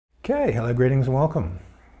Okay, hello, greetings and welcome.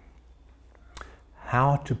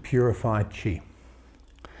 How to purify Qi.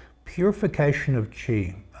 Purification of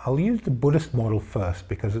Qi. I'll use the Buddhist model first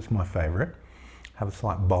because it's my favorite. I have a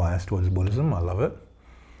slight bias towards Buddhism, I love it.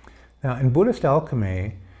 Now in Buddhist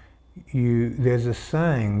alchemy, there's a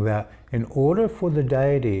saying that in order for the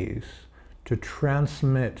deities to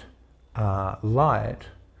transmit light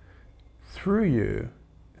through you,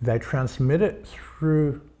 they transmit it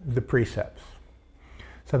through the precepts.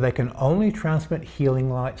 So they can only transmit healing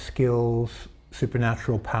light, skills,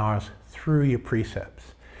 supernatural powers through your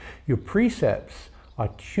precepts. Your precepts are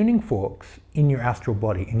tuning forks in your astral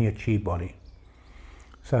body, in your Qi body.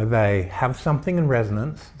 So they have something in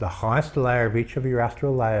resonance. The highest layer of each of your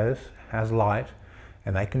astral layers has light,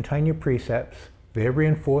 and they contain your precepts. They're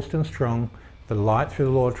reinforced and strong. The light through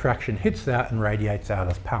the law of attraction hits that and radiates out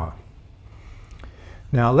as power.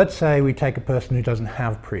 Now let's say we take a person who doesn't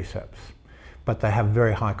have precepts, but they have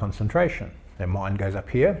very high concentration. Their mind goes up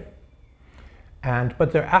here,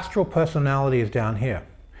 but their astral personality is down here.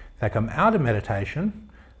 They come out of meditation,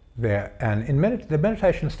 the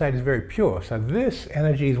meditation state is very pure, so this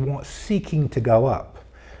energy is seeking to go up.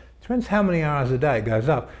 It depends how many hours a day it goes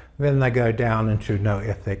up. Then they go down into no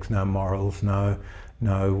ethics, no morals, no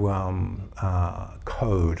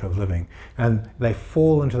code of living, and they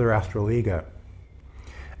fall into their astral ego.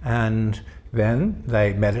 And then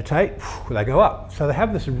they meditate, they go up. So they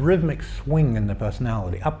have this rhythmic swing in their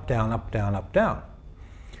personality, up, down, up, down, up, down.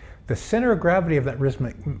 The center of gravity of that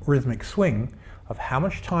rhythmic swing of how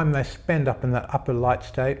much time they spend up in that upper light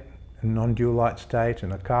state, non-dual light state,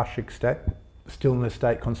 and akashic state, stillness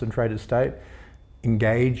state, concentrated state,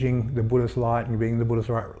 engaging the Buddha's light and being the Buddha's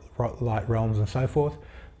light realms and so forth,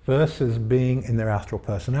 versus being in their astral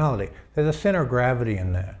personality. There's a center of gravity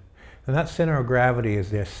in there. And that center of gravity is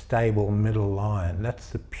their stable middle line. That's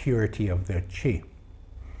the purity of their Qi.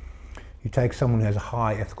 You take someone who has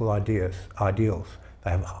high ethical ideals.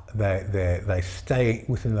 They stay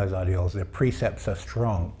within those ideals. Their precepts are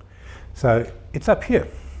strong. So it's up here.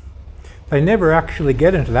 They never actually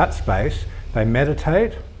get into that space. They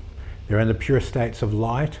meditate. They're in the pure states of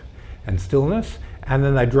light and stillness. And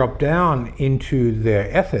then they drop down into their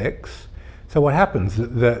ethics. So what happens?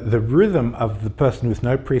 The rhythm of the person with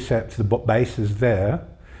no precepts, the base is there.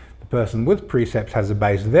 The person with precepts has a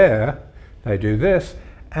base there. They do this.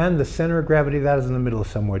 And the center of gravity, that is in the middle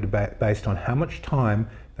somewhere, based on how much time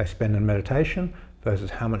they spend in meditation versus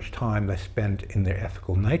how much time they spend in their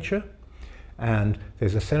ethical nature. And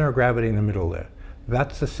there's a center of gravity in the middle there.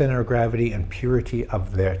 That's the center of gravity and purity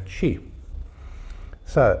of their Qi.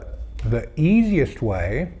 So the easiest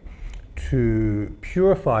way to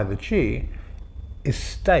purify the Qi is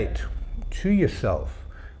state to yourself,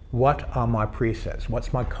 what are my precepts?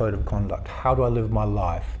 What's my code of conduct? How do I live my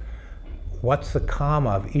life? What's the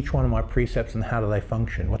karma of each one of my precepts and how do they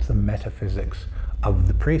function? What's the metaphysics of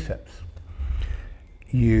the precepts?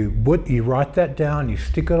 You write that down, you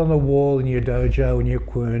stick it on the wall in your dojo, in your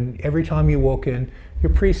kun. Every time you walk in,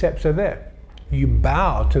 your precepts are there. You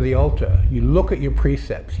bow to the altar, you look at your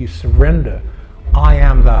precepts, you surrender, I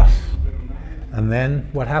am thus. And then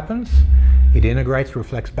what happens? It integrates,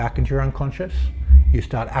 reflects back into your unconscious. You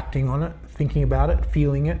start acting on it, thinking about it,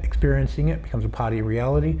 feeling it, experiencing it, becomes a part of your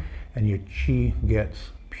reality, and your Qi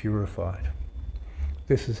gets purified.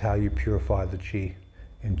 This is how you purify the Qi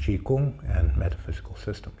in Qigong and metaphysical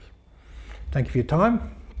systems. Thank you for your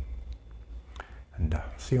time, and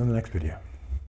see you in the next video.